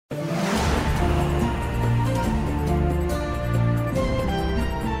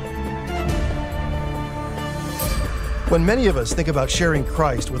When many of us think about sharing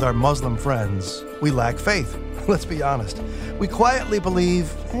Christ with our Muslim friends, we lack faith. Let's be honest. We quietly believe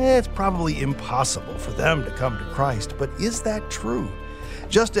it's probably impossible for them to come to Christ. But is that true?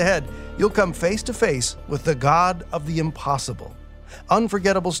 Just ahead, you'll come face to face with the God of the impossible.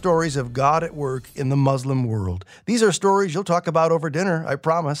 Unforgettable stories of God at work in the Muslim world. These are stories you'll talk about over dinner, I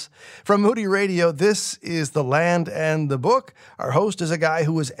promise. From Moody Radio, this is The Land and the Book. Our host is a guy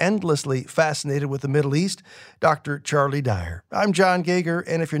who is endlessly fascinated with the Middle East, Dr. Charlie Dyer. I'm John Gager,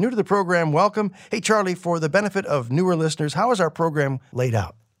 and if you're new to the program, welcome. Hey, Charlie, for the benefit of newer listeners, how is our program laid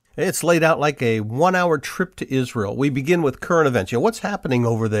out? It's laid out like a 1-hour trip to Israel. We begin with current events. What's happening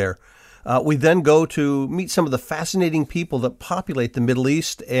over there? We then go to meet some of the fascinating people that populate the Middle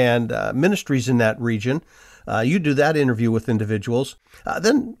East and ministries in that region. You do that interview with individuals.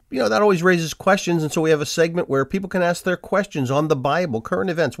 Then, that always raises questions. And so we have a segment where people can ask their questions on the Bible, current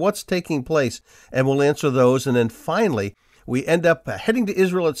events, what's taking place, and we'll answer those. And then finally, we end up heading to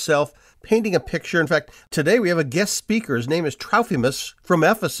Israel itself, painting a picture. In fact, today we have a guest speaker. His name is Trophimus from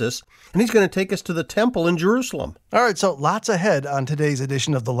Ephesus, and he's going to take us to the temple in Jerusalem. All right, so lots ahead on today's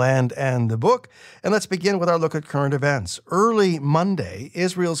edition of The Land and the Book. And let's begin with our look at current events. Early Monday,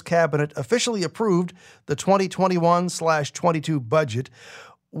 Israel's cabinet officially approved the 2021/22 budget.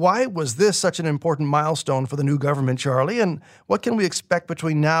 Why was this such an important milestone for the new government, Charlie? And what can we expect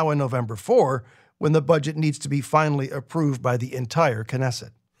between now and November 4 when the budget needs to be finally approved by the entire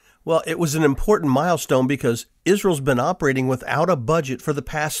Knesset? Well, it was an important milestone because Israel's been operating without a budget for the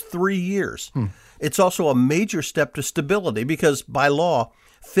past 3 years. It's also a major step to stability because, by law,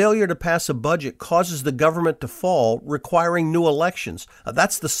 failure to pass a budget causes the government to fall, requiring new elections.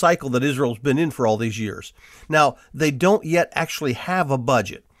 That's the cycle that Israel's been in for all these years. Now, they don't yet actually have a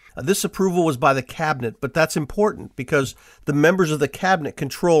budget. This approval was by the cabinet, but that's important because the members of the cabinet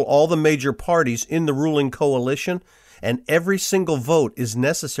control all the major parties in the ruling coalition, and every single vote is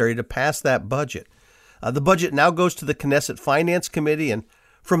necessary to pass that budget. The budget now goes to the Knesset Finance Committee, and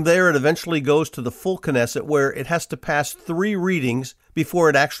from there it eventually goes to the full Knesset, where it has to pass 3 readings before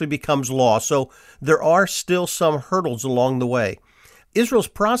it actually becomes law. So there are still some hurdles along the way. Israel's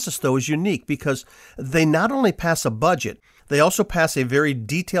process, though, is unique because they not only pass a budget, they also pass a very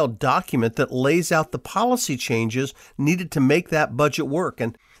detailed document that lays out the policy changes needed to make that budget work.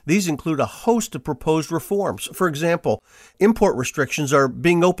 And these include a host of proposed reforms. For example, import restrictions are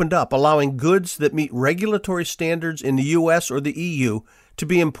being opened up, allowing goods that meet regulatory standards in the U.S. or the EU to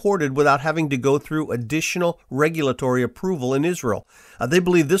be imported without having to go through additional regulatory approval in Israel. They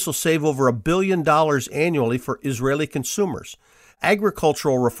believe this will save over $1 billion annually for Israeli consumers.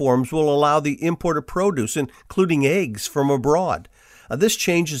 Agricultural reforms will allow the import of produce, including eggs, from abroad. This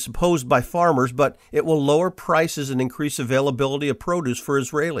change is opposed by farmers, but it will lower prices and increase availability of produce for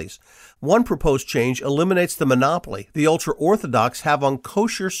Israelis. One proposed change eliminates the monopoly the ultra-Orthodox have on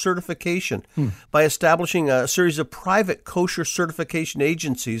kosher certification by establishing a series of private kosher certification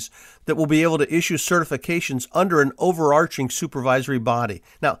agencies that will be able to issue certifications under an overarching supervisory body.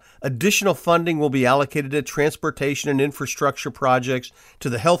 Now, additional funding will be allocated to transportation and infrastructure projects, to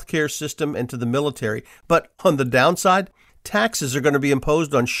the healthcare system, and to the military. But on the downside, taxes are going to be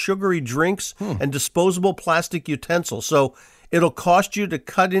imposed on sugary drinks and disposable plastic utensils. So it'll cost you to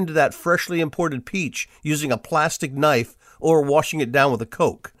cut into that freshly imported peach using a plastic knife or washing it down with a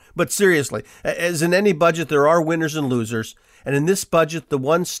Coke. But seriously, as in any budget, there are winners and losers. And in this budget, the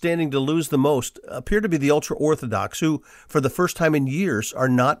ones standing to lose the most appear to be the ultra-Orthodox, who, for the first time in years, are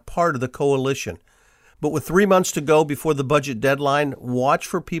not part of the coalition. But with 3 months to go before the budget deadline, watch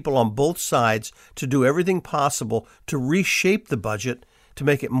for people on both sides to do everything possible to reshape the budget to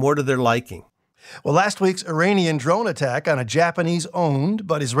make it more to their liking. Well, last week's Iranian drone attack on a Japanese-owned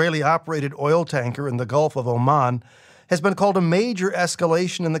but Israeli-operated oil tanker in the Gulf of Oman has been called a major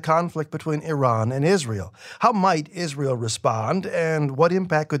escalation in the conflict between Iran and Israel. How might Israel respond, and what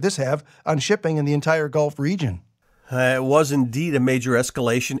impact could this have on shipping in the entire Gulf region? It was indeed a major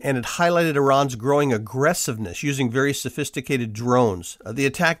escalation, and it highlighted Iran's growing aggressiveness using very sophisticated drones. The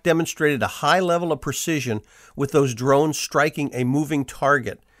attack demonstrated a high level of precision, with those drones striking a moving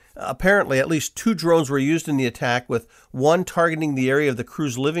target. Apparently, at least 2 drones were used in the attack, with one targeting the area of the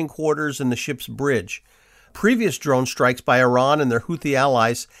crew's living quarters and the ship's bridge. Previous drone strikes by Iran and their Houthi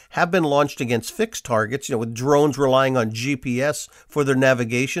allies have been launched against fixed targets, with drones relying on GPS for their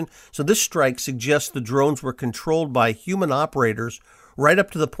navigation. So this strike suggests the drones were controlled by human operators right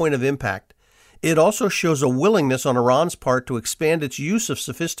up to the point of impact. It also shows a willingness on Iran's part to expand its use of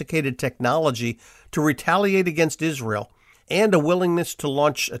sophisticated technology to retaliate against Israel, and a willingness to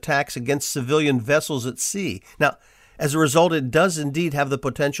launch attacks against civilian vessels at sea. Now, As a result, it does indeed have the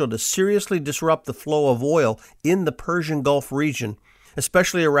potential to seriously disrupt the flow of oil in the Persian Gulf region,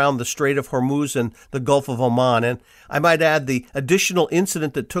 especially around the Strait of Hormuz and the Gulf of Oman. And I might add the additional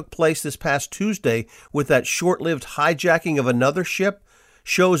incident that took place this past Tuesday with that short-lived hijacking of another ship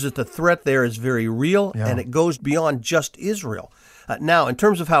shows that the threat there is very real, and it goes beyond just Israel. Now, in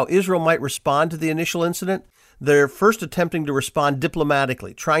terms of how Israel might respond to the initial incident, they're first attempting to respond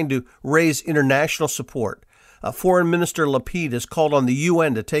diplomatically, trying to raise international support. Foreign Minister Lapid has called on the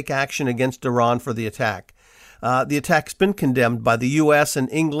UN to take action against Iran for the attack. The attack's been condemned by the U.S.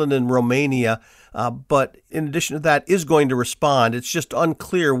 and England and Romania, but in addition to that, is going to respond. It's just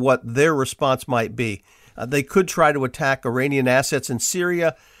unclear what their response might be. They could try to attack Iranian assets in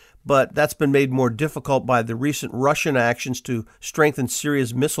Syria, but that's been made more difficult by the recent Russian actions to strengthen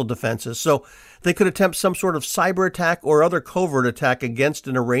Syria's missile defenses. So they could attempt some sort of cyber attack or other covert attack against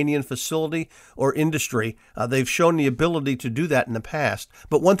an Iranian facility or industry. They've shown the ability to do that in the past.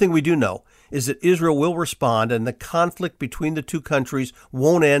 But one thing we do know is that Israel will respond, and the conflict between the two countries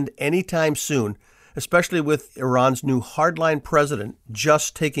won't end anytime soon, especially with Iran's new hardline president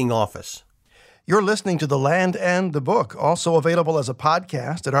just taking office. You're listening to The Land and the Book, also available as a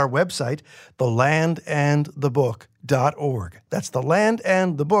podcast at our website, thelandandthebook.org. That's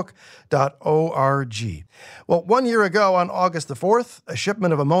thelandandthebook.org. Well, 1 year ago on August the 4th, a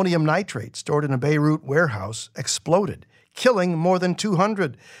shipment of ammonium nitrate stored in a Beirut warehouse exploded, killing more than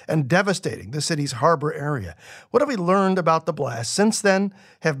 200 and devastating the city's harbor area. What have we learned about the blast since then?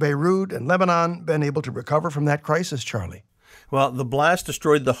 Have Beirut and Lebanon been able to recover from that crisis, Charlie? Well, the blast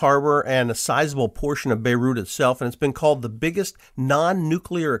destroyed the harbor and a sizable portion of Beirut itself, and it's been called the biggest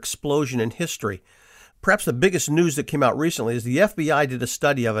non-nuclear explosion in history. Perhaps the biggest news that came out recently is the FBI did a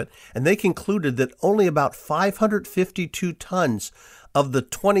study of it, and they concluded that only about 552 tons of the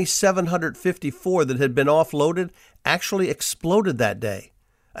 2,754 that had been offloaded actually exploded that day.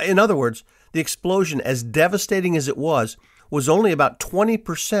 In other words, the explosion, as devastating as it was only about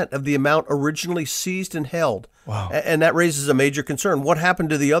 20% of the amount originally seized and held. Wow. And that raises a major concern. What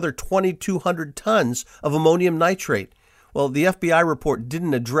happened to the other 2,200 tons of ammonium nitrate? Well, the FBI report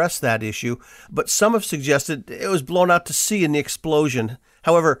didn't address that issue, but some have suggested it was blown out to sea in the explosion.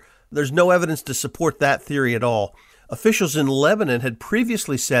 However, there's no evidence to support that theory at all. Officials in Lebanon had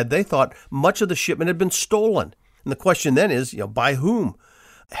previously said they thought much of the shipment had been stolen. And the question then is, by whom?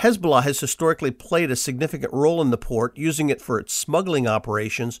 Hezbollah has historically played a significant role in the port, using it for its smuggling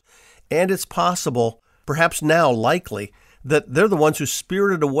operations, and it's possible, perhaps now likely, that they're the ones who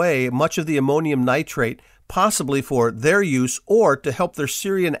spirited away much of the ammonium nitrate, possibly for their use or to help their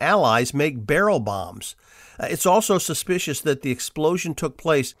Syrian allies make barrel bombs. It's also suspicious that the explosion took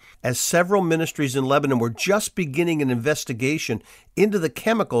place as several ministries in Lebanon were just beginning an investigation into the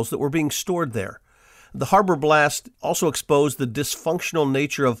chemicals that were being stored there. The harbor blast also exposed the dysfunctional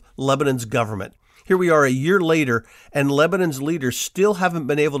nature of Lebanon's government. Here we are a year later, and Lebanon's leaders still haven't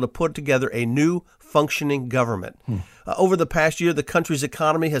been able to put together a new, functioning government. Over the past year, the country's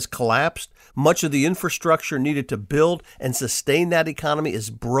economy has collapsed. Much of the infrastructure needed to build and sustain that economy is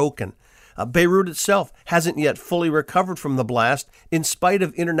broken. Beirut itself hasn't yet fully recovered from the blast in spite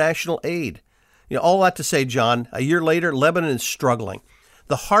of international aid. All that to say, John, a year later, Lebanon is struggling.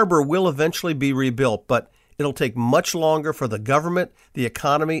 The harbor will eventually be rebuilt, but it'll take much longer for the government, the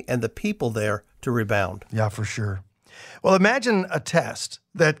economy, and the people there to rebound. Yeah, for sure. Well, imagine a test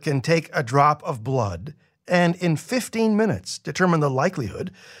that can take a drop of blood and in 15 minutes determine the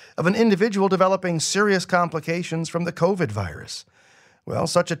likelihood of an individual developing serious complications from the COVID virus. Well,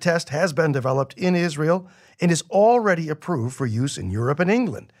 such a test has been developed in Israel and is already approved for use in Europe and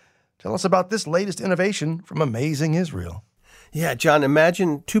England. Tell us about this latest innovation from Amazing Israel. Yeah, John,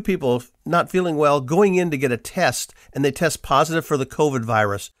 imagine two people not feeling well going in to get a test, and they test positive for the COVID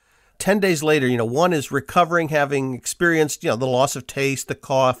virus. 10 days later, one is recovering, having experienced, the loss of taste, the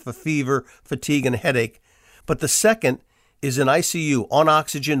cough, the fever, fatigue, and headache. But the second is in ICU, on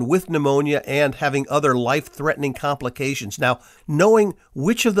oxygen, with pneumonia, and having other life-threatening complications. Now, knowing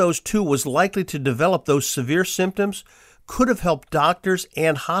which of those two was likely to develop those severe symptoms could have helped doctors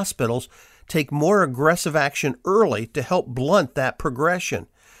and hospitals take more aggressive action early to help blunt that progression.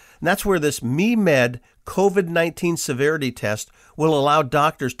 And that's where this MeMed COVID-19 severity test will allow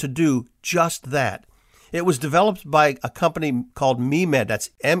doctors to do just that. It was developed by a company called MeMed, that's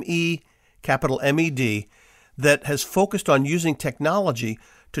MED, that has focused on using technology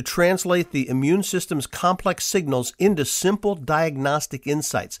to translate the immune system's complex signals into simple diagnostic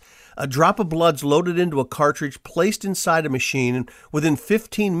insights. A drop of blood's loaded into a cartridge, placed inside a machine, and within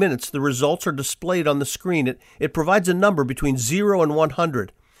 15 minutes, the results are displayed on the screen. It provides a number between 0 and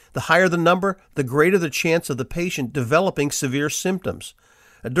 100. The higher the number, the greater the chance of the patient developing severe symptoms.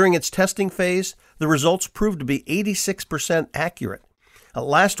 During its testing phase, the results proved to be 86% accurate.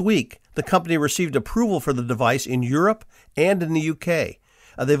 Last week, the company received approval for the device in Europe and in the UK.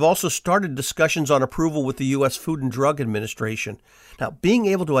 They've also started discussions on approval with the U.S. Food and Drug Administration. Now, being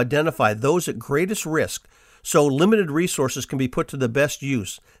able to identify those at greatest risk so limited resources can be put to the best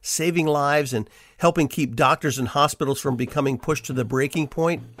use, saving lives and helping keep doctors and hospitals from becoming pushed to the breaking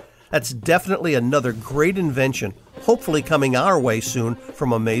point, that's definitely another great invention, hopefully coming our way soon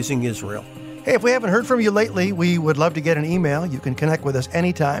from Amazing Israel. Hey, if we haven't heard from you lately, we would love to get an email. You can connect with us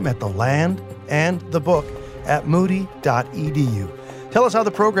anytime at thelandandthebook@moody.edu. Tell us how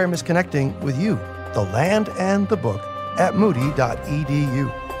the program is connecting with you. The Land and the Book at moody.edu.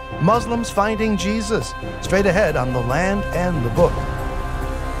 Muslims finding Jesus. Straight ahead on The Land and the Book.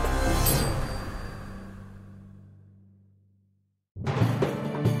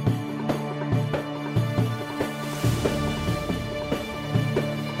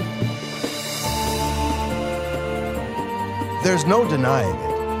 There's no denying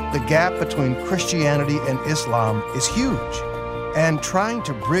it. The gap between Christianity and Islam is huge. And trying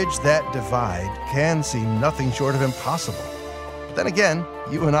to bridge that divide can seem nothing short of impossible. But then again,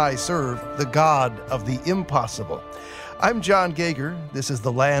 you and I serve the God of the impossible. I'm John Gager. This is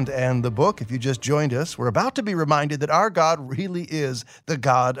The Land and the Book. If you just joined us, we're about to be reminded that our God really is the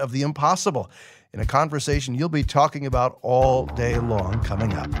God of the impossible, in a conversation you'll be talking about all day long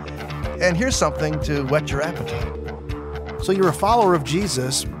coming up. And here's something to whet your appetite. So you're a follower of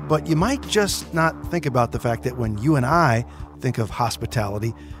Jesus, but you might just not think about the fact that when you and I think of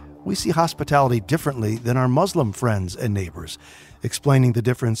hospitality, we see hospitality differently than our Muslim friends and neighbors. Explaining the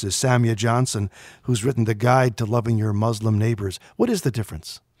difference is Samia Johnson, who's written the Guide to Loving Your Muslim Neighbors. What is the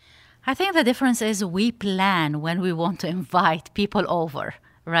difference? I think the difference is we plan when we want to invite people over,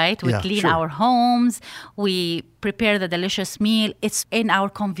 right? We clean our homes, we prepare the delicious meal. It's in our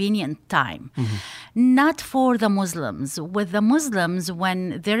convenient time. Mm-hmm. Not for the Muslims. With the Muslims,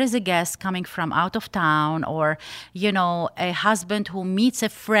 when there is a guest coming from out of town or, a husband who meets a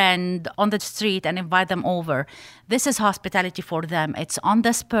friend on the street and invite them over, this is hospitality for them. It's on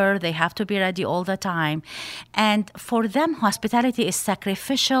the spur. They have to be ready all the time. And for them, hospitality is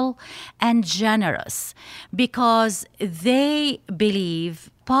sacrificial and generous because they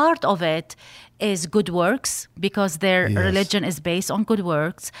believe part of it is good works because their religion is based on good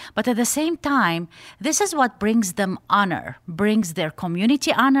works. But at the same time, this is what brings them honor, brings their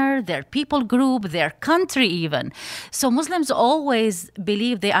community honor, their people group, their country even. So Muslims always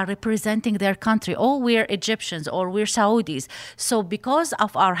believe they are representing their country. Oh, we're Egyptians or we're Saudis. So because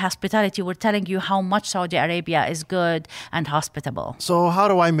of our hospitality, we're telling you how much Saudi Arabia is good and hospitable. So how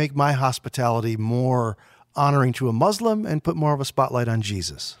do I make my hospitality more honoring to a Muslim and put more of a spotlight on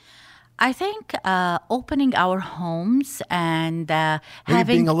Jesus? I think opening our homes and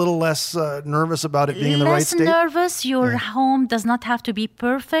being a little less nervous about it being in the right state? Less nervous. Your home does not have to be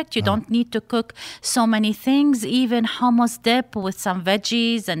perfect. You don't need to cook so many things. Even hummus dip with some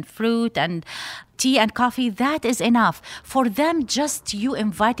veggies and fruit and tea and coffee, that is enough. For them, just you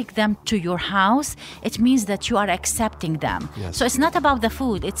inviting them to your house, it means that you are accepting them. Yes. So it's not about the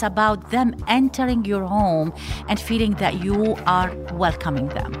food. It's about them entering your home and feeling that you are welcoming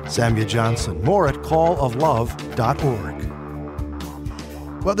them. Samia Johnson. More at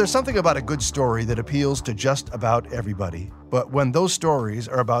calloflove.org. Well, there's something about a good story that appeals to just about everybody. But when those stories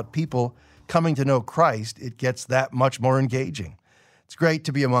are about people coming to know Christ, it gets that much more engaging. It's great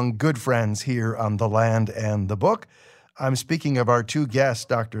to be among good friends here on The Land and the Book. I'm speaking of our two guests,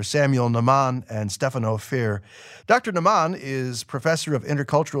 Dr. Samuel Nahman and Stefano Fehr. Dr. Nahman is professor of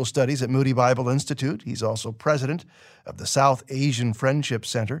intercultural studies at Moody Bible Institute. He's also president of the South Asian Friendship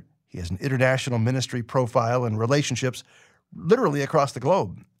Center. He has an international ministry profile and relationships literally across the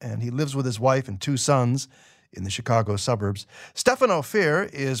globe, and he lives with his wife and two sons in the Chicago suburbs. Stefano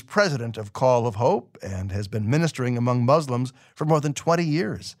Fehr is president of Call of Hope and has been ministering among Muslims for more than 20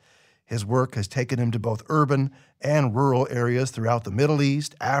 years. His work has taken him to both urban and rural areas throughout the Middle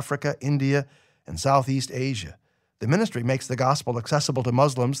East, Africa, India, and Southeast Asia. The ministry makes the gospel accessible to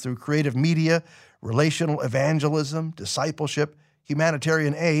Muslims through creative media, relational evangelism, discipleship,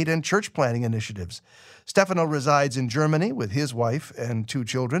 humanitarian aid, and church planting initiatives. Stefano resides in Germany with his wife and two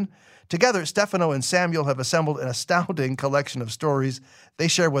children. Together, Stefano and Samuel have assembled an astounding collection of stories they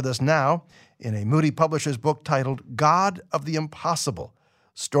share with us now in a Moody Publishers book titled God of the Impossible,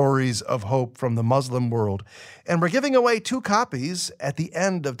 Stories of Hope from the Muslim World. And we're giving away 2 copies at the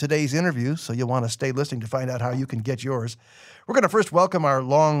end of today's interview, so you'll want to stay listening to find out how you can get yours. We're going to first welcome our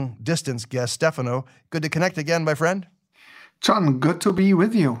long-distance guest, Stefano. Good to connect again, my friend. John, good to be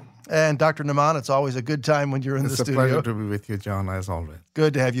with you. And Dr. Naaman, it's always a good time when you're in the studio. It's a pleasure to be with you, John, as always.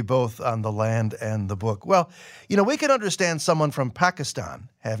 Good to have you both on The Land and the Book. Well, we can understand someone from Pakistan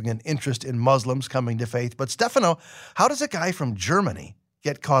having an interest in Muslims coming to faith, but Stefano, how does a guy from Germany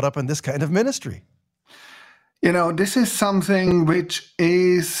get caught up in this kind of ministry? This is something which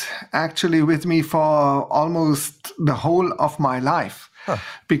is actually with me for almost the whole of my life.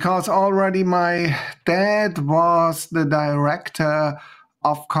 Because already my dad was the director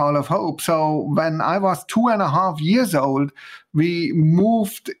of Call of Hope. So when I was 2.5 years old, we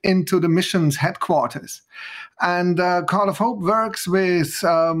moved into the missions headquarters. And Call of Hope works with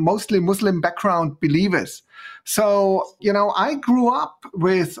mostly Muslim background believers. So, I grew up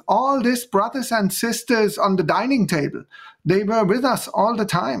with all these brothers and sisters on the dining table. They were with us all the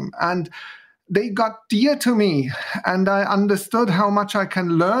time. And they got dear to me. And I understood how much I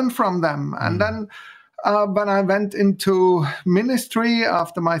can learn from them. And then when I went into ministry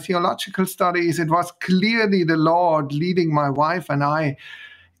after my theological studies, it was clearly the Lord leading my wife and I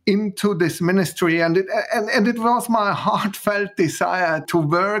into this ministry. And it was my heartfelt desire to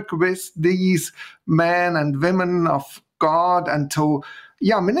work with these men and women of God and to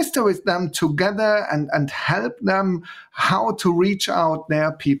minister with them together and help them how to reach out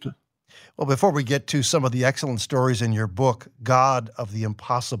their people. Well, before we get to some of the excellent stories in your book, God of the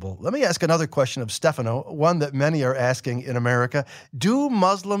Impossible, let me ask another question of Stefano, one that many are asking in America. Do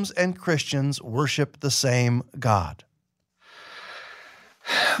Muslims and Christians worship the same God?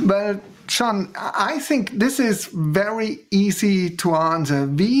 Well, John, I think this is very easy to answer.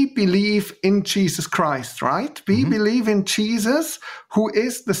 We believe in Jesus Christ, right? We believe in Jesus, who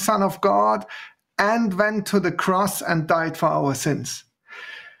is the Son of God and went to the cross and died for our sins.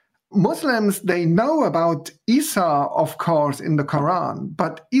 Muslims, they know about Isa, of course, in the Quran,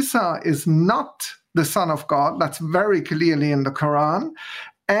 but Isa is not the Son of God. That's very clearly in the Quran.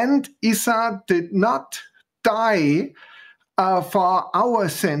 And Isa did not die for our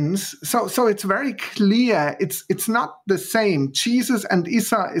sins. So it's very clear. It's not the same. Jesus and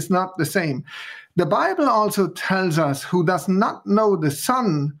Isa is not the same. The Bible also tells us who does not know the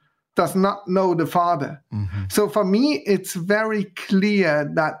Son does not know the Father. So for me, it's very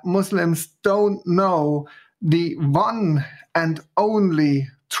clear that Muslims don't know the one and only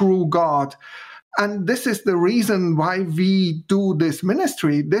true God. And this is the reason why we do this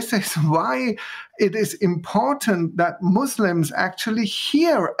ministry. This is why it is important that Muslims actually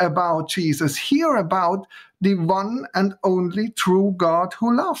hear about Jesus, hear about the one and only true God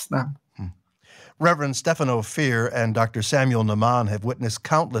who loves them. Reverend Stefano Fear and Dr. Samuel Naaman have witnessed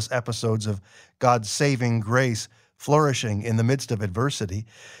countless episodes of God's saving grace flourishing in the midst of adversity,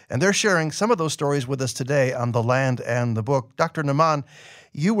 and they're sharing some of those stories with us today on The Land and the Book. Dr. Naaman,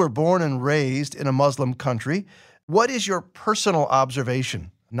 you were born and raised in a Muslim country. What is your personal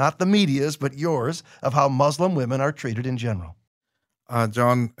observation, not the media's, but yours, of how Muslim women are treated in general?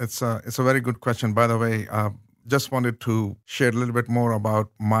 John, it's a very good question. By the way, just wanted to share a little bit more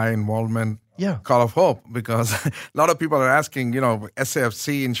about my involvement Call of Hope, because a lot of people are asking,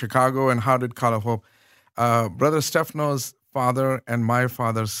 SAFC in Chicago, and how did Call of Hope? Brother Stefano's father and my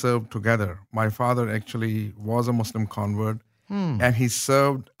father served together. My father actually was a Muslim convert, and he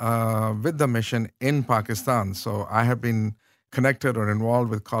served with the mission in Pakistan. So I have been connected or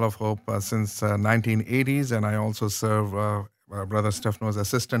involved with Call of Hope since 1980s, and I also serve Brother Stefano's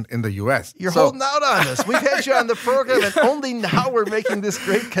assistant in the U.S. You're holding out on us. We've had you on the program, and only now we're making this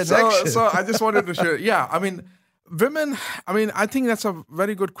great connection. So I just wanted to share. Women, I think that's a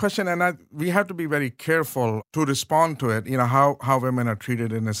very good question, and we have to be very careful to respond to it, how women are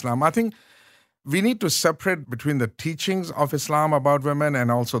treated in Islam. I think we need to separate between the teachings of Islam about women and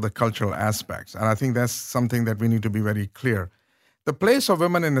also the cultural aspects. And I think that's something that we need to be very clear. The place of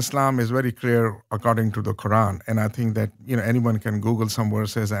women in Islam is very clear according to the Quran, and I think that anyone can Google some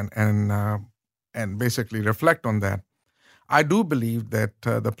verses and basically reflect on that. I do believe that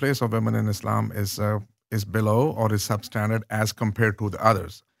the place of women in Islam is below or is substandard as compared to the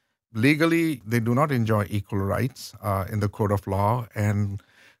others. Legally, they do not enjoy equal rights in the court of law, and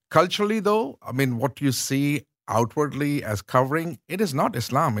culturally, though, what you see outwardly as covering, it is not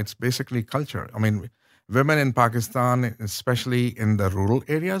Islam. It's basically culture. Women in Pakistan, especially in the rural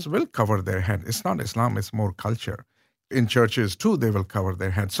areas, will cover their head. It's not Islam, it's more culture. In churches, too, they will cover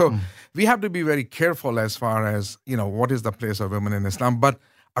their head. So we have to be very careful as far as, what is the place of women in Islam. But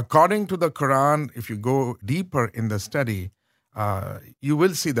according to the Quran, if you go deeper in the study, you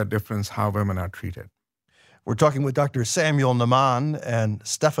will see the difference how women are treated. We're talking with Dr. Samuel Naaman and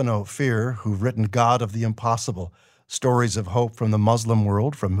Stefano Fear, who've written God of the Impossible, Stories of Hope from the Muslim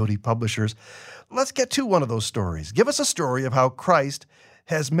World from Moody Publishers. Let's get to one of those stories. Give us a story of how Christ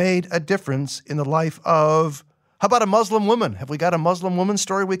has made a difference in the life of, how about a Muslim woman? Have we got a Muslim woman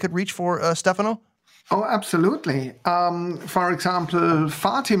story we could reach for, Stefano? Oh, absolutely. For example,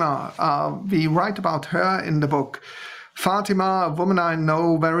 Fatima, we write about her in the book. Fatima, a woman I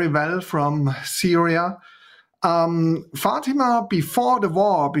know very well from Syria. Fatima, before the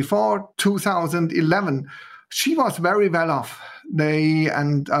war, before 2011, she was very well off.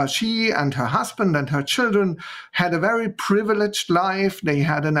 She and her husband and her children had a very privileged life. They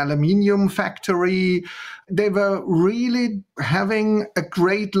had an aluminium factory. They were really having a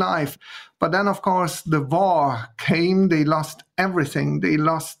great life. But then, of course, the war came. They lost everything. They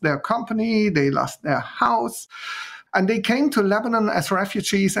lost their company. They lost their house. And they came to Lebanon as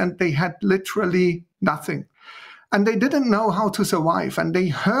refugees, and they had literally nothing. And they didn't know how to survive. And they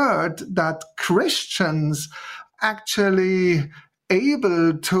heard that Christians actually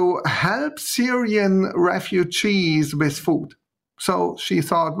able to help Syrian refugees with food. So she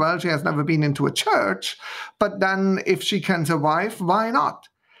thought, well, she has never been into a church, but then if she can survive, why not?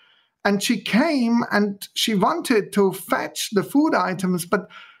 And she came and she wanted to fetch the food items, but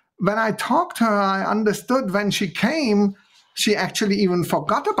when I talked to her, I understood when she came, she actually even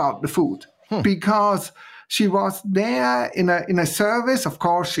forgot about the food because she was there in a service. Of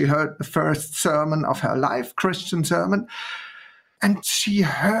course, she heard the first sermon of her life, Christian sermon, and she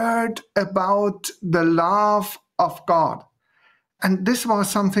heard about the love of God. And this was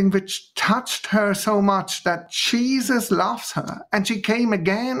something which touched her so much that Jesus loves her. And she came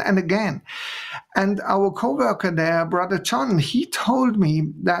again and again. And our co-worker there, Brother John, he told me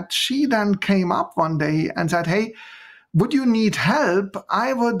that she then came up one day and said, hey, would you need help?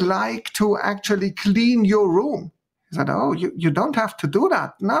 I would like to actually clean your room. He said, oh, you don't have to do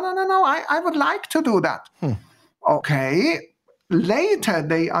that. No, I would like to do that. Okay. Later,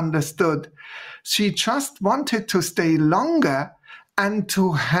 they understood she just wanted to stay longer and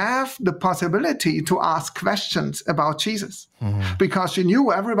to have the possibility to ask questions about Jesus. Because she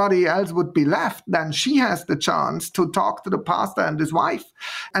knew everybody else would be left, then she has the chance to talk to the pastor and his wife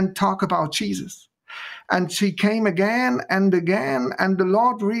and talk about Jesus. And she came again and again, and the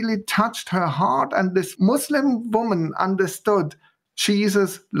Lord really touched her heart. And this Muslim woman understood,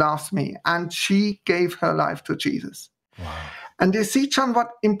 Jesus loves me, and she gave her life to Jesus. Wow. And you see, John, what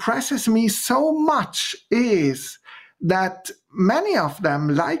impresses me so much is that many of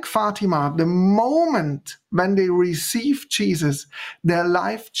them, like Fatima, the moment when they receive Jesus, their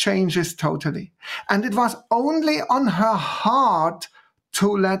life changes totally. And it was only on her heart to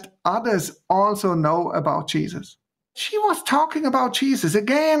let others also know about Jesus. She was talking about Jesus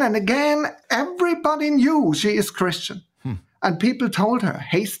again and again. Everybody knew she is Christian. And people told her,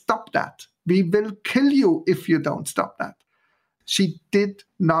 hey, stop that. We will kill you if you don't stop that. She did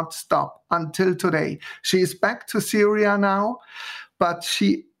not stop until today. She is back to Syria now, but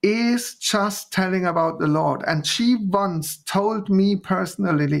she is just telling about the Lord. And she once told me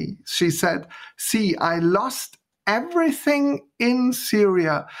personally, she said, see, I lost everything in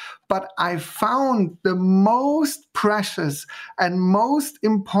Syria, but I found the most precious and most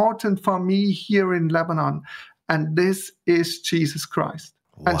important for me here in Lebanon, and this is Jesus Christ.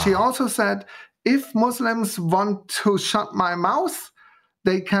 Wow. And she also said, if Muslims want to shut my mouth,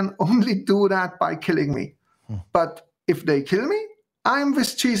 they can only do that by killing me. But if they kill me, I'm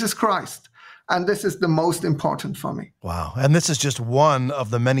with Jesus Christ. And this is the most important for me. Wow. And this is just one of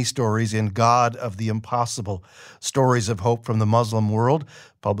the many stories in God of the Impossible, Stories of Hope from the Muslim World,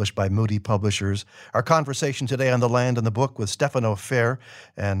 published by Moody Publishers. Our conversation today on The Land and the Book with Stefano Fer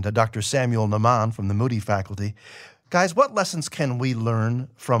and Dr. Samuel Nahman from the Moody faculty. Guys, what lessons can we learn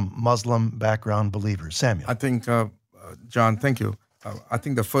from Muslim background believers? Samuel. I think, John, thank you. I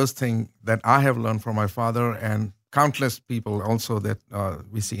think the first thing that I have learned from my father and countless people also that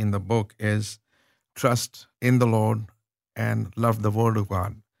we see in the book is trust in the Lord and love the Word of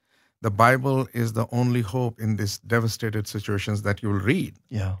God. The Bible is the only hope in these devastated situations that you'll read.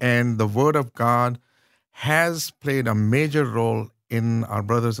 Yeah. And the Word of God has played a major role in our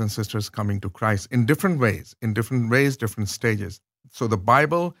brothers and sisters coming to Christ in different ways, different stages. So the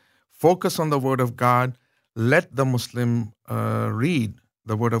Bible, focus on the Word of God, let the Muslim read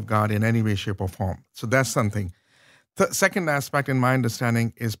the Word of God in any way, shape, or form. So that's something. The second aspect in my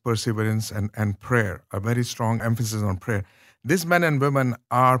understanding is perseverance and prayer, a very strong emphasis on prayer. These men and women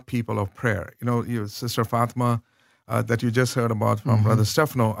are people of prayer. You know, your Sister Fatima that you just heard about from Brother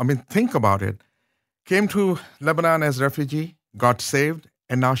Stefano, I mean, think about it. Came to Lebanon as refugee, got saved,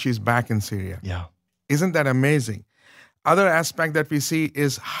 and now she's back in Syria. Yeah. Isn't that amazing? Other aspect that we see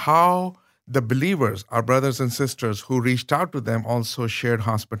is how the believers, our brothers and sisters who reached out to them, also shared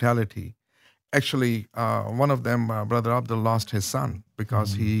hospitality. Actually, one of them, Brother Abdul, lost his son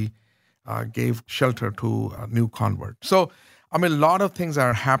because he gave shelter to a new convert. So, a lot of things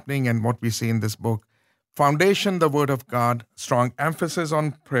are happening, and what we see in this book. Foundation, the Word of God, strong emphasis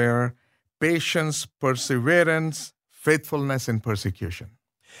on prayer, patience, perseverance, faithfulness in persecution.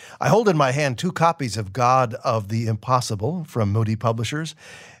 I hold in my hand 2 copies of God of the Impossible from Moody Publishers,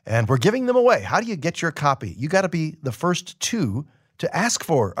 and we're giving them away. How do you get your copy? You got to be the first 2 to ask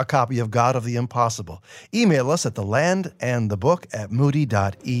for a copy of God of the Impossible. Email us at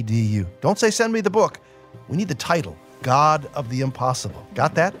thelandandthebook@moody.edu. Don't say send me the book. We need the title, God of the Impossible.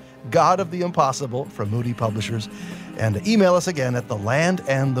 Got that? God of the Impossible from Moody Publishers. And email us again at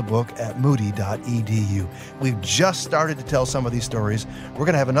thelandandthebook@moody.edu. We've just started to tell some of these stories. We're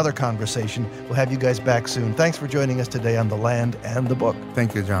going to have another conversation. We'll have you guys back soon. Thanks for joining us today on The Land and the Book.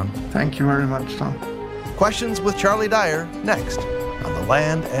 Thank you, John. Thank you very much, Tom. Questions with Charlie Dyer next on The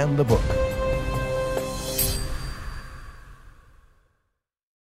Land and the Book.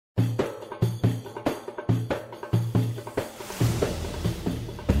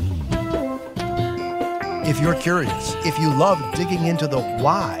 If you're curious, if you love digging into the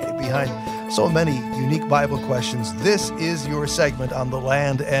why behind so many unique Bible questions, this is your segment on The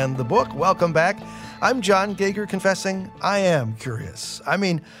Land and the Book. Welcome back. I'm John Gauger, confessing I am curious. I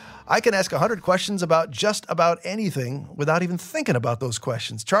can ask 100 questions about just about anything without even thinking about those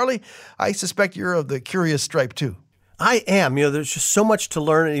questions. Charlie, I suspect you're of the curious stripe too. I am. There's just so much to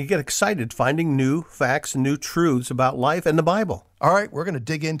learn, and you get excited finding new facts and new truths about life and the Bible. All right, we're going to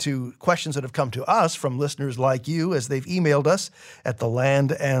dig into questions that have come to us from listeners like you as they've emailed us at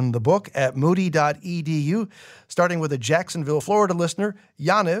thelandandthebook@moody.edu, starting with a Jacksonville, Florida listener,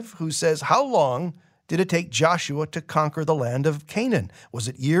 Yaniv, who says, how long did it take Joshua to conquer the land of Canaan? Was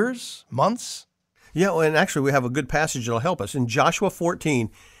it years, months? Yeah, and actually we have a good passage that'll help us. In Joshua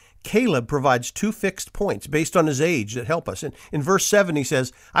 14, Caleb provides 2 fixed points based on his age that help us. In verse 7, he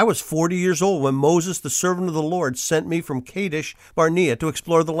says, I was 40 years old when Moses, the servant of the Lord, sent me from Kadesh Barnea to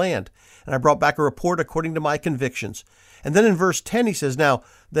explore the land, and I brought back a report according to my convictions. And then in verse 10, he says, now,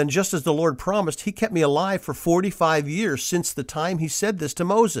 then just as the Lord promised, he kept me alive for 45 years since the time he said this to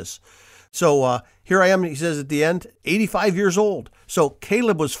Moses. So here I am, he says at the end, 85 years old. So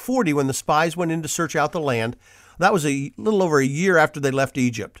Caleb was 40 when the spies went in to search out the land. That was a little over a year after they left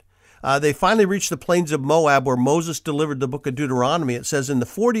Egypt. They finally reached the plains of Moab where Moses delivered the book of Deuteronomy. It says in the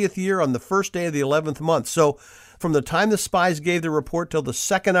 40th year on the first day of the 11th month. So from the time the spies gave the report till the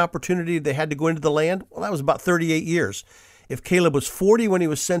second opportunity they had to go into the land, well, that was about 38 years. If Caleb was 40 when he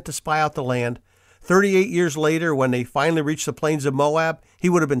was sent to spy out the land, 38 years later when they finally reached the plains of Moab, he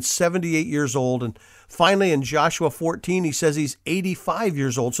would have been 78 years old. And finally in Joshua 14, he says he's 85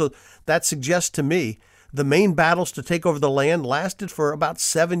 years old. So that suggests to me the main battles to take over the land lasted for about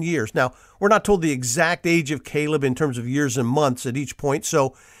 7 years. Now, we're not told the exact age of Caleb in terms of years and months at each point,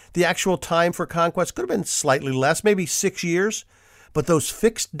 so the actual time for conquest could have been slightly less, maybe 6 years. But those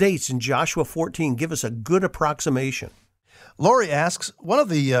fixed dates in Joshua 14 give us a good approximation. Lori asks, one of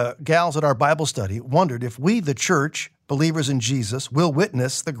the gals at our Bible study wondered if we, the church, believers in Jesus, will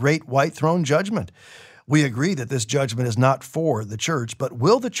witness the great white throne judgment. We agree that this judgment is not for the church, but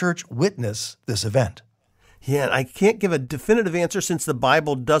will the church witness this event? Yeah, I can't give a definitive answer since the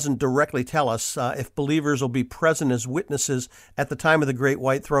Bible doesn't directly tell us if believers will be present as witnesses at the time of the Great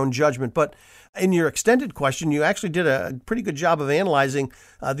White Throne Judgment. But in your extended question, you actually did a pretty good job of analyzing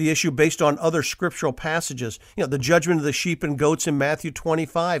the issue based on other scriptural passages. The judgment of the sheep and goats in Matthew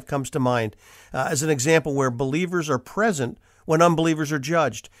 25 comes to mind as an example where believers are present when unbelievers are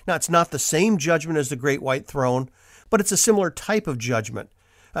judged. Now, it's not the same judgment as the Great White Throne, but it's a similar type of judgment.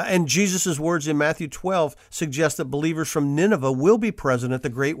 And Jesus' words in Matthew 12 suggest that believers from Nineveh will be present at the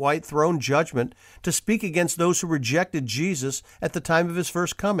Great White Throne Judgment to speak against those who rejected Jesus at the time of his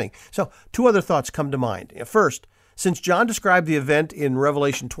first coming. So 2 other thoughts come to mind. First, since John described the event in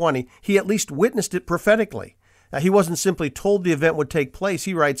Revelation 20, he at least witnessed it prophetically. He wasn't simply told the event would take place.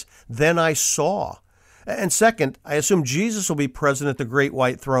 He writes, then I saw. And second, I assume Jesus will be present at the Great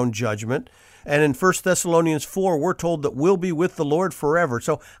White Throne Judgment. And in 1 Thessalonians 4, we're told that we'll be with the Lord forever.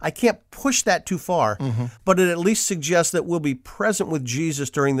 So I can't push that too far, but it at least suggests that we'll be present with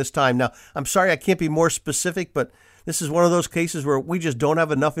Jesus during this time. Now, I'm sorry I can't be more specific, but this is one of those cases where we just don't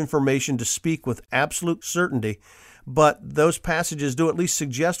have enough information to speak with absolute certainty. But those passages do at least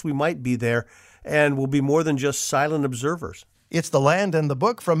suggest we might be there and will be more than just silent observers. It's The Land and the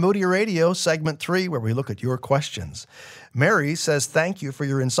Book from Moody Radio, Segment 3, where we look at your questions. Mary says, thank you for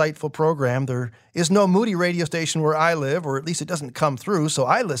your insightful program. There is no Moody radio station where I live, or at least it doesn't come through, so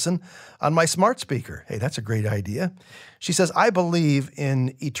I listen on my smart speaker. Hey, that's a great idea. She says, I believe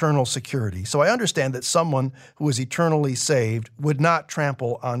in eternal security, so I understand that someone who is eternally saved would not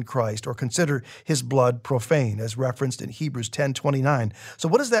trample on Christ or consider his blood profane, as referenced in Hebrews 10:29. So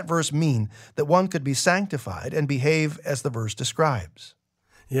what does that verse mean, that one could be sanctified and behave as the verse describes?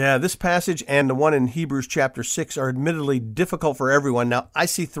 Yeah, this passage and the one in Hebrews chapter 6 are admittedly difficult for everyone. Now, I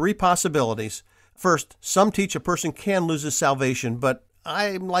see three possibilities. First, some teach a person can lose his salvation, but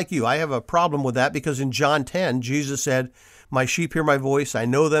I'm like you. I have a problem with that because in John 10, Jesus said, my sheep hear my voice. I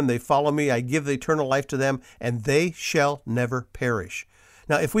know them. They follow me. I give the eternal life to them, and they shall never perish.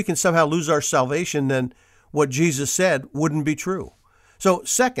 Now, if we can somehow lose our salvation, then what Jesus said wouldn't be true. So,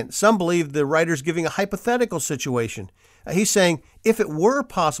 second, some believe the writer's giving a hypothetical situation. He's saying if it were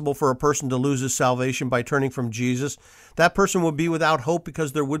possible for a person to lose his salvation by turning from Jesus, that person would be without hope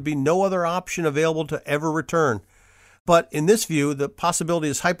because there would be no other option available to ever return. But in this view, the possibility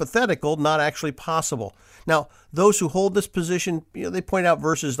is hypothetical, not actually possible. Now, those who hold this position, they point out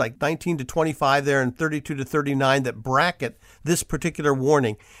verses like 19 to 25 there and 32 to 39 that bracket this particular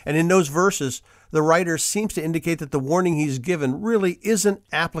warning. And in those verses, the writer seems to indicate that the warning he's given really isn't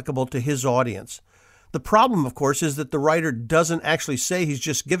applicable to his audience. The problem, of course, is that the writer doesn't actually say he's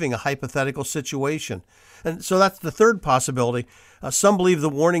just giving a hypothetical situation. And so that's the third possibility. Some believe the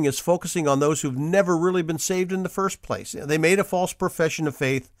warning is focusing on those who've never really been saved in the first place. They made a false profession of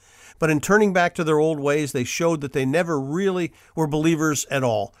faith, but in turning back to their old ways, they showed that they never really were believers at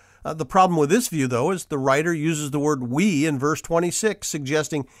all. The problem with this view, though, is the writer uses the word we in verse 26,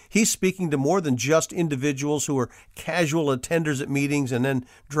 suggesting he's speaking to more than just individuals who are casual attenders at meetings and then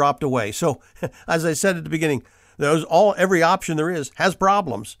dropped away. So, as I said at the beginning, every option there is has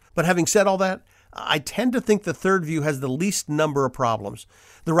problems. But having said all that, I tend to think the third view has the least number of problems.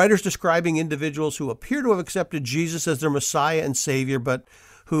 The writer's describing individuals who appear to have accepted Jesus as their Messiah and Savior, but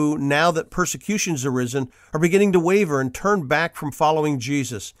who, now that persecution's arisen, are beginning to waver and turn back from following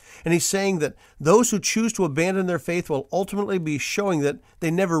Jesus. And he's saying that those who choose to abandon their faith will ultimately be showing that they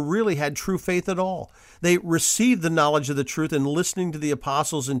never really had true faith at all. They received the knowledge of the truth and listening to the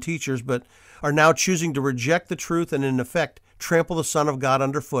apostles and teachers, but are now choosing to reject the truth and, in effect, trample the Son of God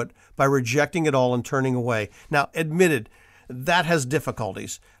underfoot by rejecting it all and turning away. Now, admitted, that has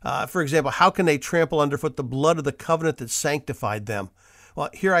difficulties. For example, how can they trample underfoot the blood of the covenant that sanctified them? Well,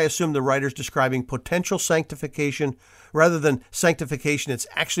 here I assume the writer's describing potential sanctification rather than sanctification that's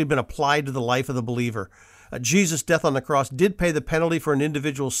actually been applied to the life of the believer. Jesus' death on the cross did pay the penalty for an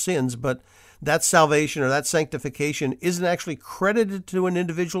individual's sins, but that salvation or that sanctification isn't actually credited to an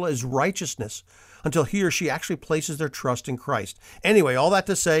individual as righteousness until he or she actually places their trust in Christ. Anyway, all that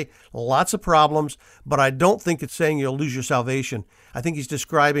to say, lots of problems, but I don't think it's saying you'll lose your salvation. I think he's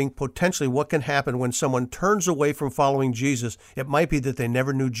describing potentially what can happen when someone turns away from following Jesus. It might be that they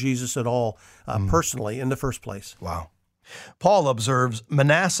never knew Jesus at all personally in the first place. Wow. Paul observes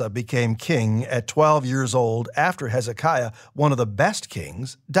Manasseh became king at 12 years old after Hezekiah, one of the best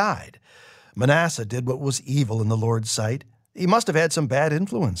kings, died. Manasseh did what was evil in the Lord's sight. He must have had some bad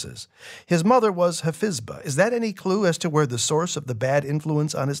influences. His mother was Hephzibah. Is that any clue as to where the source of the bad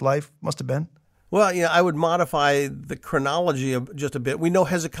influence on his life must have been? Well, I would modify the chronology just a bit. We know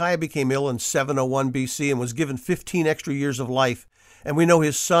Hezekiah became ill in 701 BC and was given 15 extra years of life. And we know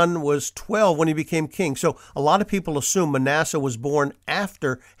his son was 12 when he became king. So a lot of people assume Manasseh was born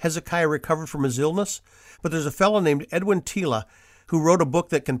after Hezekiah recovered from his illness. But there's a fellow named Edwin Tila who wrote a book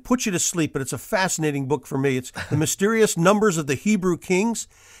that can put you to sleep, but it's a fascinating book for me. It's The Mysterious Numbers of the Hebrew Kings.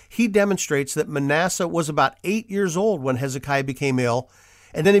 He demonstrates that Manasseh was about 8 years old when Hezekiah became ill,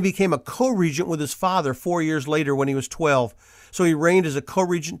 and then he became a co-regent with his father 4 years later when he was 12. So he reigned as a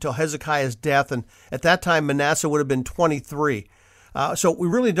co-regent until Hezekiah's death, and at that time Manasseh would have been 23. So we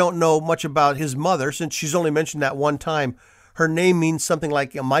really don't know much about his mother since she's only mentioned that one time. Her name means something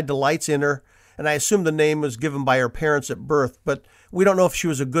like, my delight's in her, and I assume the name was given by her parents at birth, but we don't know if she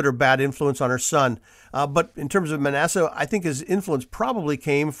was a good or bad influence on her son. But in terms of Manasseh, I think his influence probably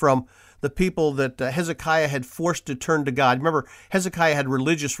came from the people that Hezekiah had forced to turn to God. Remember, Hezekiah had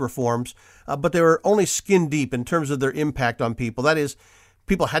religious reforms, but they were only skin deep in terms of their impact on people. That is,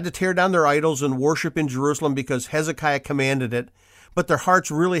 people had to tear down their idols and worship in Jerusalem because Hezekiah commanded it, but their hearts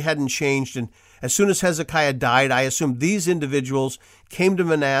really hadn't changed. And as soon as Hezekiah died, I assume these individuals came to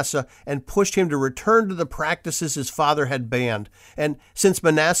Manasseh and pushed him to return to the practices his father had banned. And since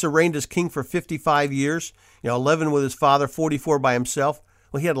Manasseh reigned as king for 55 years, 11 with his father, 44 by himself,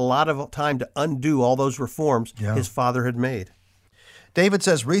 well, he had a lot of time to undo all those reforms his father had made. David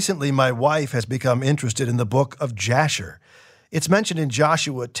says, recently my wife has become interested in the book of Jasher. It's mentioned in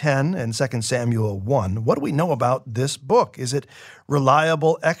Joshua 10 and 2 Samuel 1. What do we know about this book? Is it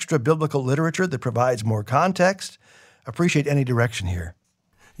reliable extra-biblical literature that provides more context? Appreciate any direction here.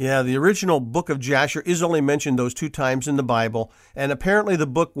 Yeah, the original book of Jasher is only mentioned those 2 times in the Bible, and apparently the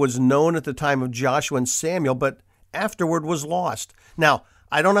book was known at the time of Joshua and Samuel, but afterward was lost. Now,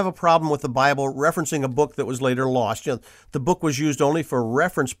 I don't have a problem with the Bible referencing a book that was later lost. The book was used only for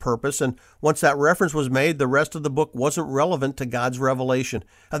reference purpose, and once that reference was made, the rest of the book wasn't relevant to God's revelation.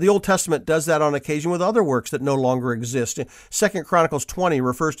 The Old Testament does that on occasion with other works that no longer exist. 2 Chronicles 20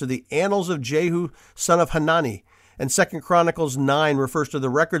 refers to the annals of Jehu, son of Hanani. And 2 Chronicles 9 refers to the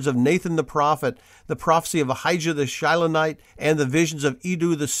records of Nathan the prophet, the prophecy of Ahijah the Shilonite, and the visions of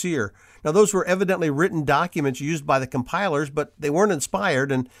Iddo the seer. Now, those were evidently written documents used by the compilers, but they weren't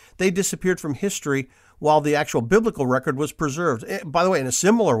inspired, and they disappeared from history while the actual biblical record was preserved. By the way, in a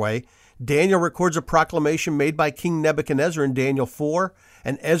similar way, Daniel records a proclamation made by King Nebuchadnezzar in Daniel 4,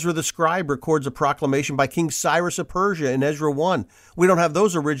 and Ezra the scribe records a proclamation by King Cyrus of Persia in Ezra 1. We don't have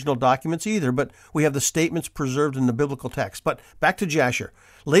those original documents either, but we have the statements preserved in the biblical text. But back to Jasher.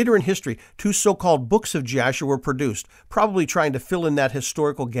 Later in history, 2 so-called books of Jasher were produced, probably trying to fill in that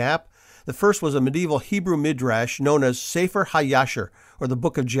historical gap. The first was a medieval Hebrew midrash known as Sefer HaYasher, or the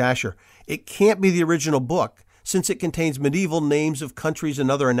Book of Jasher. It can't be the original book, since it contains medieval names of countries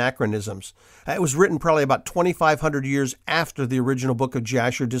and other anachronisms. It was written probably about 2,500 years after the original book of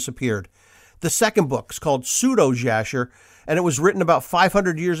Jasher disappeared. The second book is called Pseudo-Jasher, and it was written about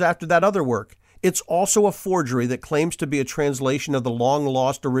 500 years after that other work. It's also a forgery that claims to be a translation of the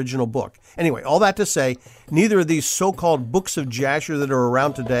long-lost original book. Anyway, all that to say, neither of these so-called books of Jasher that are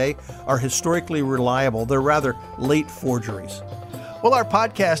around today are historically reliable. They're rather late forgeries. Well, our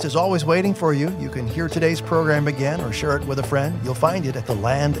podcast is always waiting for you. You can hear today's program again or share it with a friend. You'll find it at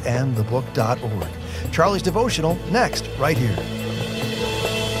thelandandthebook.org. Charlie's Devotional next, right here.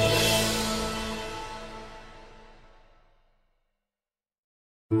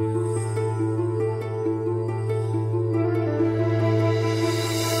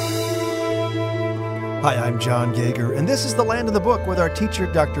 Hi, I'm John Yeager, and this is The Land of the Book with our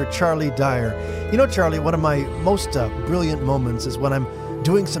teacher, Dr. Charlie Dyer. You know, Charlie, one of my most brilliant moments is when I'm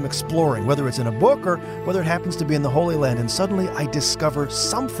doing some exploring, whether it's in a book or whether it happens to be in the Holy Land, and suddenly I discover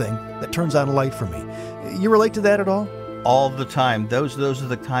something that turns on light for me. You relate to that at all? All the time. Those are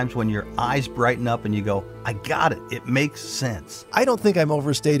the times when your eyes brighten up and you go, I got it. It makes sense. I don't think I'm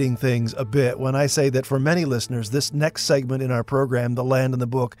overstating things a bit when I say that for many listeners, this next segment in our program, The Land and the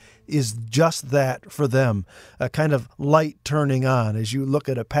Book, is just that for them. A kind of light turning on as you look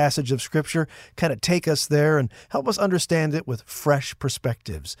at a passage of Scripture, kind of take us there and help us understand it with fresh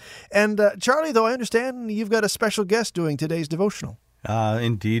perspectives. And Charlie, though, I understand you've got a special guest doing today's devotional.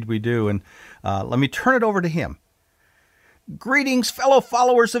 Indeed we do. And let me turn it over to him. Greetings, fellow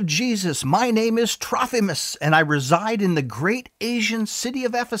followers of Jesus. My name is Trophimus, and I reside in the great Asian city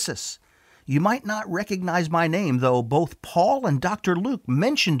of Ephesus. You might not recognize my name, though both Paul and Dr. Luke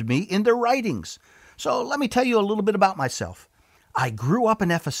mentioned me in their writings. So let me tell you a little bit about myself. I grew up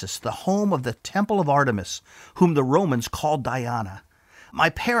in Ephesus, the home of the Temple of Artemis, whom the Romans called Diana. My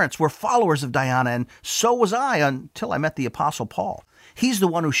parents were followers of Diana, and so was I until I met the Apostle Paul. He's the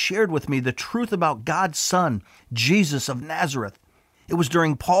one who shared with me the truth about God's Son, Jesus of Nazareth. It was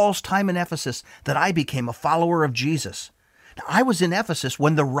during Paul's time in Ephesus that I became a follower of Jesus. Now, I was in Ephesus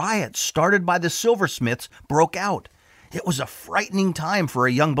when the riots started by the silversmiths broke out. It was a frightening time for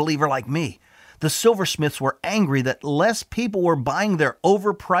a young believer like me. The silversmiths were angry that less people were buying their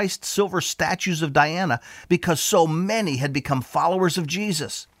overpriced silver statues of Diana because so many had become followers of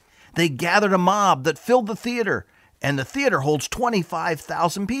Jesus. They gathered a mob that filled the theater, and the theater holds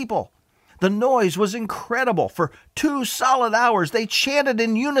 25,000 people. The noise was incredible. For 2 solid hours, they chanted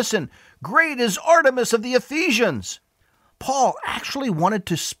in unison, "Great is Artemis of the Ephesians." Paul actually wanted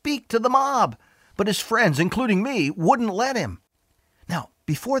to speak to the mob, but his friends, including me, wouldn't let him. Now,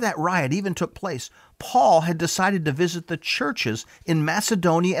 before that riot even took place, Paul had decided to visit the churches in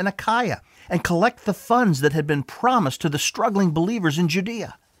Macedonia and Achaia and collect the funds that had been promised to the struggling believers in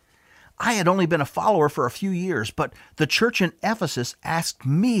Judea. I had only been a follower for a few years, but the church in Ephesus asked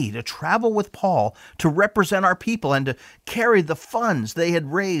me to travel with Paul to represent our people and to carry the funds they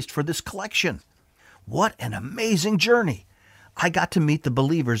had raised for this collection. What an amazing journey! I got to meet the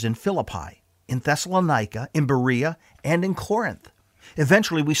believers in Philippi, in Thessalonica, in Berea, and in Corinth.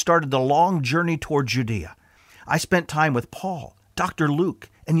 Eventually, we started the long journey toward Judea. I spent time with Paul, Dr. Luke,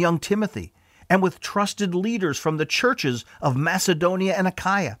 and young Timothy, and with trusted leaders from the churches of Macedonia and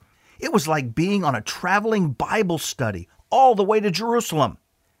Achaia. It was like being on a traveling Bible study, all the way to Jerusalem.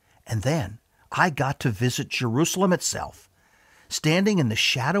 And then I got to visit Jerusalem itself. Standing in the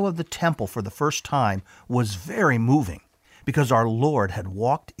shadow of the temple for the first time was very moving because our Lord had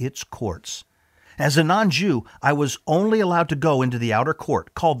walked its courts. As a non-Jew, I was only allowed to go into the outer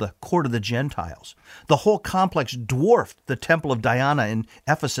court, called the Court of the Gentiles. The whole complex dwarfed the Temple of Diana in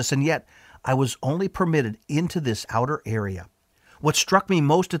Ephesus, and yet I was only permitted into this outer area. What struck me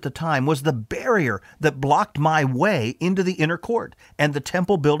most at the time was the barrier that blocked my way into the inner court and the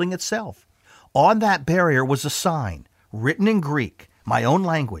temple building itself. On that barrier was a sign, written in Greek, my own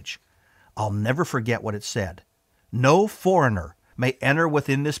language. I'll never forget what it said. No foreigner may enter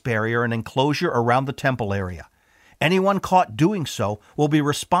within this barrier and enclosure around the temple area. Anyone caught doing so will be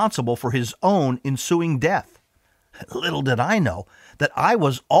responsible for his own ensuing death. Little did I know that I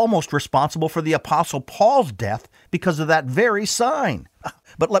was almost responsible for the Apostle Paul's death because of that very sign.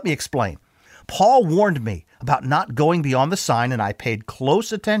 But let me explain. Paul warned me about not going beyond the sign, and I paid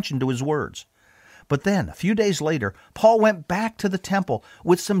close attention to his words. But then, a few days later, Paul went back to the temple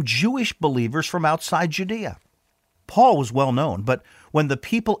with some Jewish believers from outside Judea. Paul was well known, but when the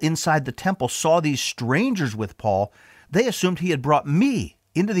people inside the temple saw these strangers with Paul, they assumed he had brought me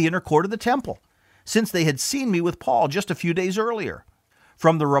into the inner court of the temple, since they had seen me with Paul just a few days earlier.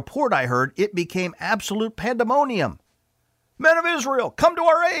 From the report I heard, it became absolute pandemonium. Men of Israel, come to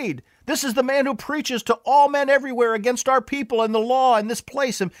our aid! This is the man who preaches to all men everywhere against our people and the law in this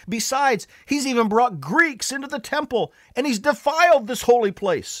place. And besides, he's even brought Greeks into the temple, and he's defiled this holy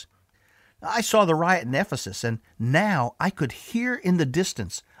place. I saw the riot in Ephesus, and now I could hear in the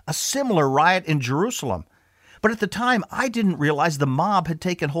distance a similar riot in Jerusalem. But at the time, I didn't realize the mob had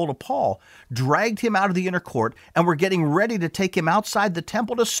taken hold of Paul, dragged him out of the inner court, and were getting ready to take him outside the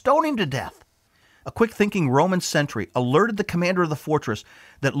temple to stone him to death. A quick-thinking Roman sentry alerted the commander of the fortress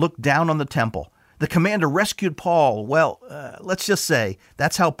that looked down on the temple. The commander rescued Paul. Let's just say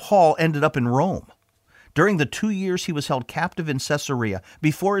that's how Paul ended up in Rome. During the 2 years he was held captive in Caesarea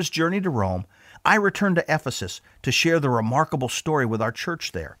before his journey to Rome, I returned to Ephesus to share the remarkable story with our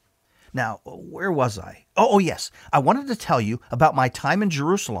church there. Now, where was I? Oh, yes. I wanted to tell you about my time in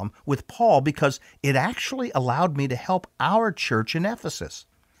Jerusalem with Paul because it actually allowed me to help our church in Ephesus.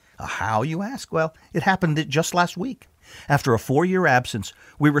 How, you ask? Well, it happened just last week. After a 4-year absence,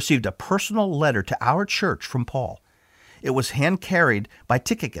 we received a personal letter to our church from Paul. It was hand-carried by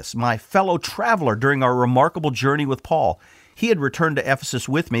Tychicus, my fellow traveler during our remarkable journey with Paul. He had returned to Ephesus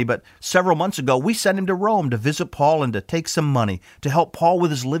with me, but several months ago we sent him to Rome to visit Paul and to take some money to help Paul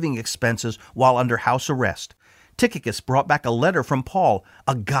with his living expenses while under house arrest. Tychicus brought back a letter from Paul,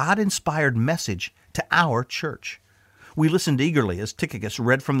 a God-inspired message to our church. We listened eagerly as Tychicus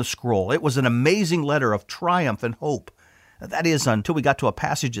read from the scroll. It was an amazing letter of triumph and hope. That is, until we got to a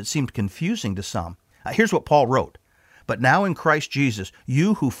passage that seemed confusing to some. Here's what Paul wrote. But now in Christ Jesus,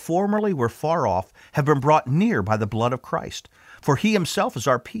 you who formerly were far off have been brought near by the blood of Christ. For he himself is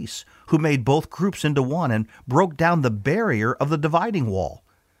our peace, who made both groups into one and broke down the barrier of the dividing wall.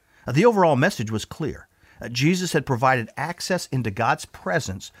 The overall message was clear. Jesus had provided access into God's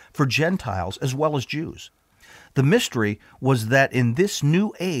presence for Gentiles as well as Jews. The mystery was that in this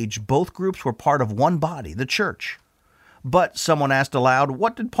new age, both groups were part of one body, the church. But someone asked aloud,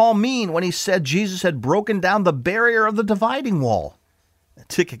 what did Paul mean when he said Jesus had broken down the barrier of the dividing wall?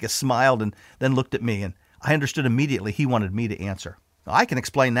 Tychicus smiled and then looked at me, and I understood immediately he wanted me to answer. I can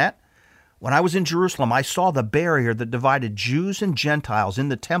explain that. When I was in Jerusalem, I saw the barrier that divided Jews and Gentiles in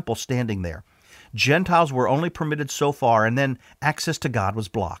the temple standing there. Gentiles were only permitted so far, and then access to God was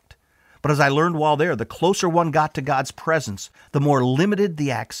blocked. But as I learned while there, the closer one got to God's presence, the more limited the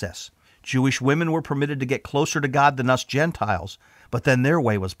access. Jewish women were permitted to get closer to God than us Gentiles, but then their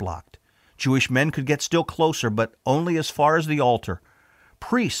way was blocked. Jewish men could get still closer, but only as far as the altar.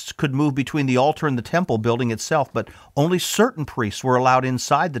 Priests could move between the altar and the temple building itself, but only certain priests were allowed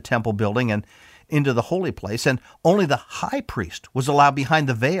inside the temple building and into the holy place, and only the high priest was allowed behind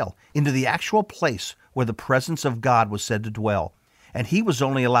the veil into the actual place where the presence of God was said to dwell. And he was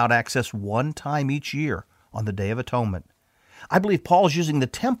only allowed access one time each year on the Day of Atonement. I believe Paul is using the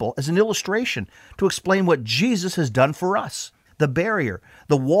temple as an illustration to explain what Jesus has done for us. The barrier,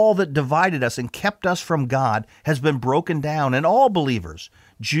 the wall that divided us and kept us from God, has been broken down, and all believers,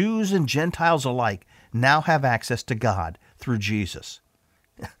 Jews and Gentiles alike, now have access to God through Jesus.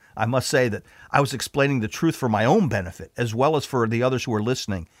 I must say that I was explaining the truth for my own benefit as well as for the others who are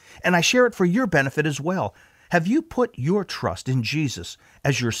listening, and I share it for your benefit as well. Have you put your trust in Jesus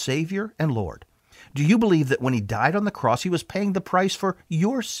as your Savior and Lord? Do you believe that when he died on the cross, he was paying the price for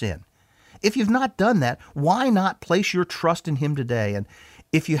your sin? If you've not done that, why not place your trust in him today? And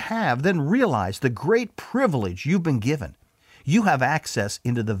if you have, then realize the great privilege you've been given. You have access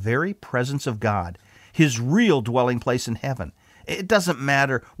into the very presence of God, His real dwelling place in heaven. It doesn't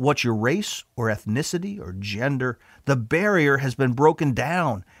matter what your race or ethnicity or gender. The barrier has been broken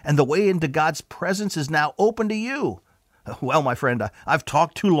down, and the way into God's presence is now open to you. Well, my friend, I've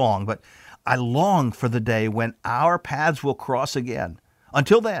talked too long, but I long for the day when our paths will cross again.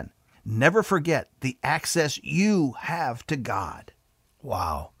 Until then, never forget the access you have to God.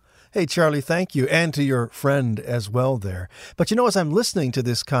 Wow. Hey, Charlie, thank you, and to your friend as well there. But you know, as I'm listening to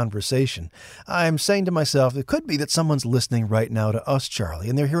this conversation, I'm saying to myself, it could be that someone's listening right now to us, Charlie,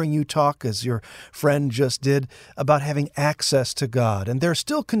 and they're hearing you talk, as your friend just did, about having access to God, and they're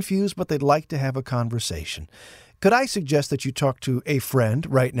still confused, but they'd like to have a conversation. Could I suggest that you talk to a friend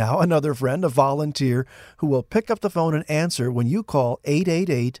right now, another friend, a volunteer, who will pick up the phone and answer when you call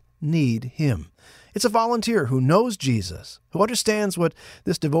 888-NEED-HIM? It's a volunteer who knows Jesus, who understands what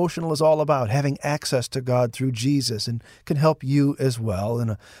this devotional is all about, having access to God through Jesus, and can help you as well in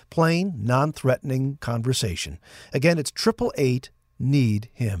a plain, non-threatening conversation. Again, it's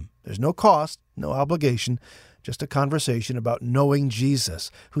 888-NEED-HIM. There's no cost, no obligation, just a conversation about knowing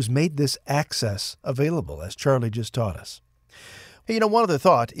Jesus, who's made this access available, as Charlie just taught us. Hey, one other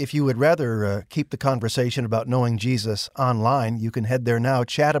thought. If you would rather keep the conversation about knowing Jesus online, you can head there now.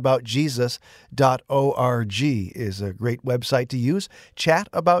 Chataboutjesus.org is a great website to use.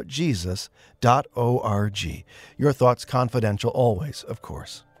 Chataboutjesus.org. Your thoughts confidential always, of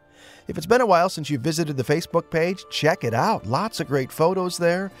course. If it's been a while since you visited the Facebook page, check it out. Lots of great photos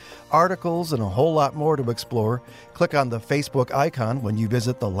there, articles, and a whole lot more to explore. Click on the Facebook icon when you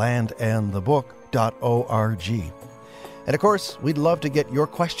visit thelandandthebook.org. And of course, we'd love to get your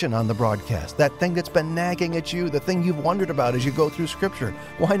question on the broadcast, that thing that's been nagging at you, the thing you've wondered about as you go through Scripture.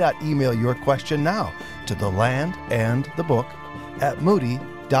 Why not email your question now to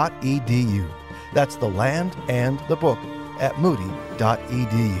thelandandthebook@moody.edu. That's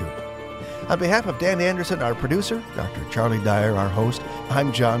thelandandthebook@moody.edu. On behalf of Dan Anderson, our producer, Dr. Charlie Dyer, our host,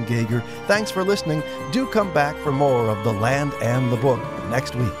 I'm John Gager. Thanks for listening. Do come back for more of The Land and the Book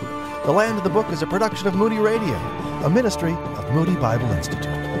next week. The Land of the Book is a production of Moody Radio, a ministry of Moody Bible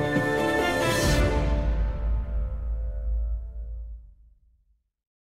Institute.